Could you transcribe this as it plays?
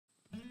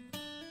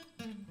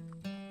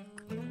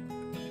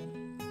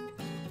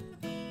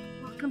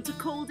welcome to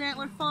Cold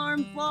Antler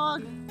Farm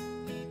vlog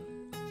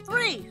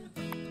 3.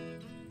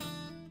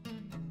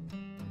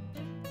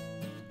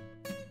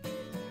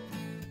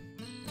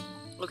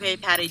 Okay,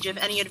 Patty, do you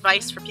have any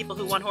advice for people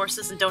who want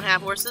horses and don't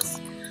have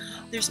horses?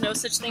 There's no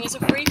such thing as a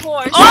free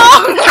horse.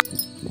 Oh!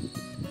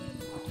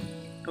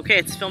 Okay,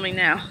 it's filming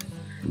now.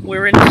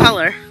 We're in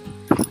color.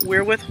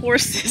 We're with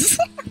horses.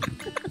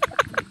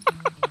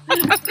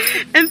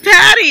 And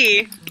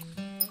Patty!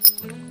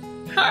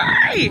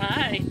 Hi!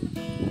 Hi.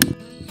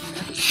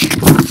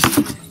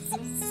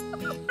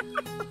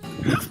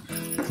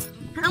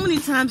 How many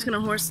times can a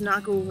horse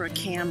knock over a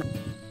camera?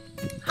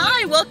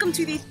 Hi, welcome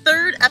to the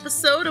 3rd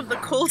episode of the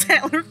Cold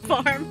Antler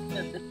Farm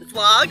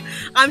vlog.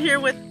 I'm here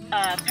with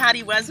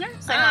Patty Wesner.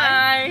 Say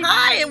hi.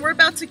 Hi, and we're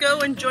about to go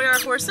enjoy our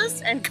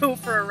horses and go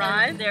for a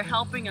ride. And they're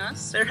helping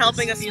us. They're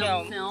helping us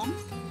film.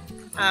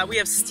 We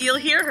have Steele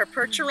here, her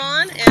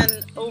Percheron,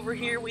 and over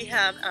here we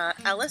have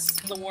Ellis,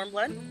 the warm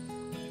blood.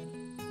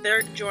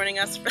 They're joining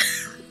us.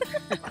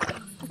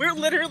 We're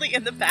literally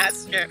in the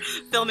pasture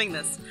filming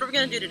this. What are we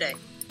going to do today,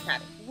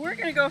 Patty? We're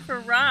going to go for a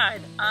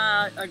ride.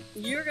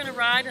 You're going to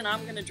ride and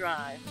I'm going to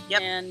drive.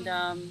 Yep.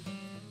 And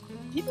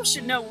people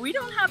should know we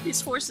don't have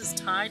these horses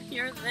tied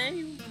here.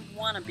 They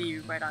want to be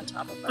right on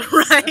top of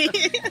us.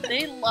 Right.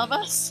 They love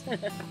us.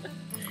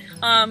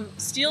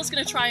 Steele's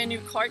going to try a new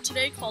cart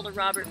today called a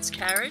Robert's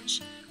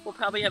Carriage. We'll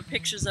probably have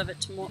pictures of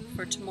it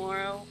for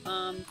tomorrow.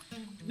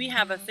 We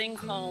have a thing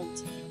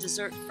called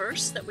Dessert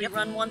First that we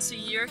run once a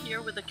year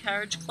here with the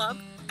Carriage Club.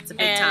 It's a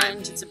big time.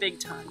 It's a big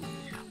time.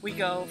 We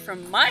go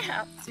from my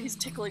house, he's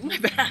tickling my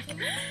back.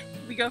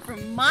 We go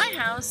from my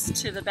house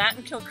to the Bat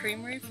and Kill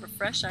Creamery for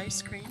fresh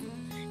ice cream.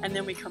 And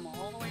then we come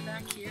all the way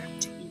back here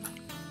to eat.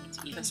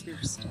 Because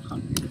we're still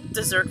hungry.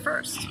 Dessert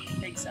first.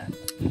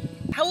 Exactly.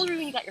 How old were you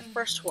when you got your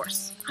first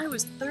horse? I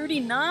was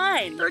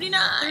 39.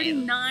 39.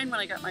 39 when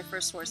I got my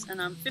first horse.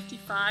 And I'm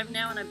 55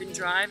 now and I've been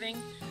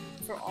driving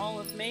for all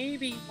of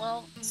maybe,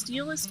 well,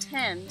 Steele is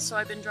 10, so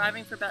I've been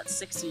driving for about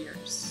 6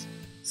 years.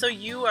 So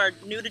you are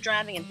new to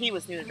driving and he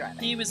was new to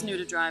driving? He was new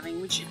to driving,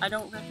 which I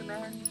don't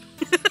recommend.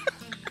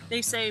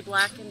 They say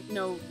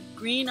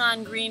green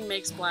on green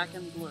makes black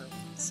and blue.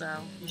 So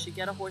you should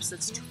get a horse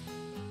that's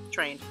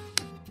trained.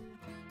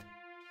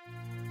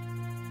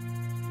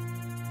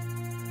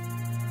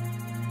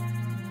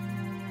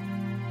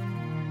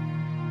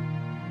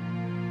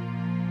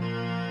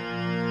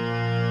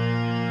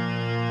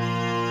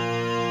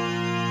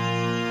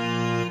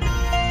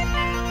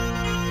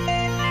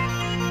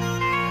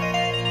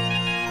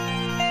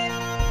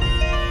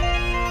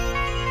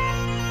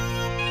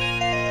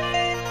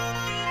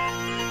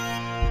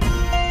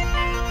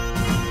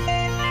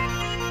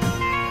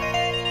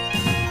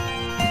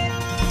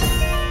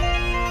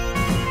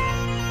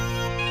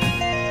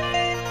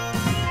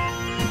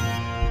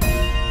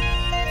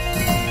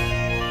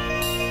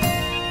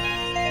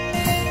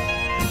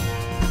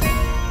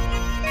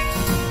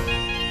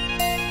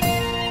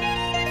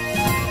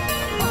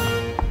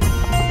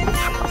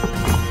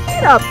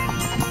 Up.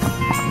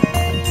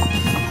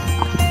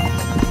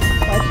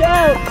 Watch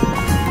out!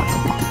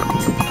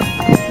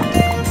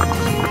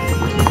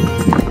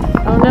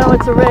 Oh no,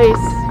 it's a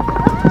race.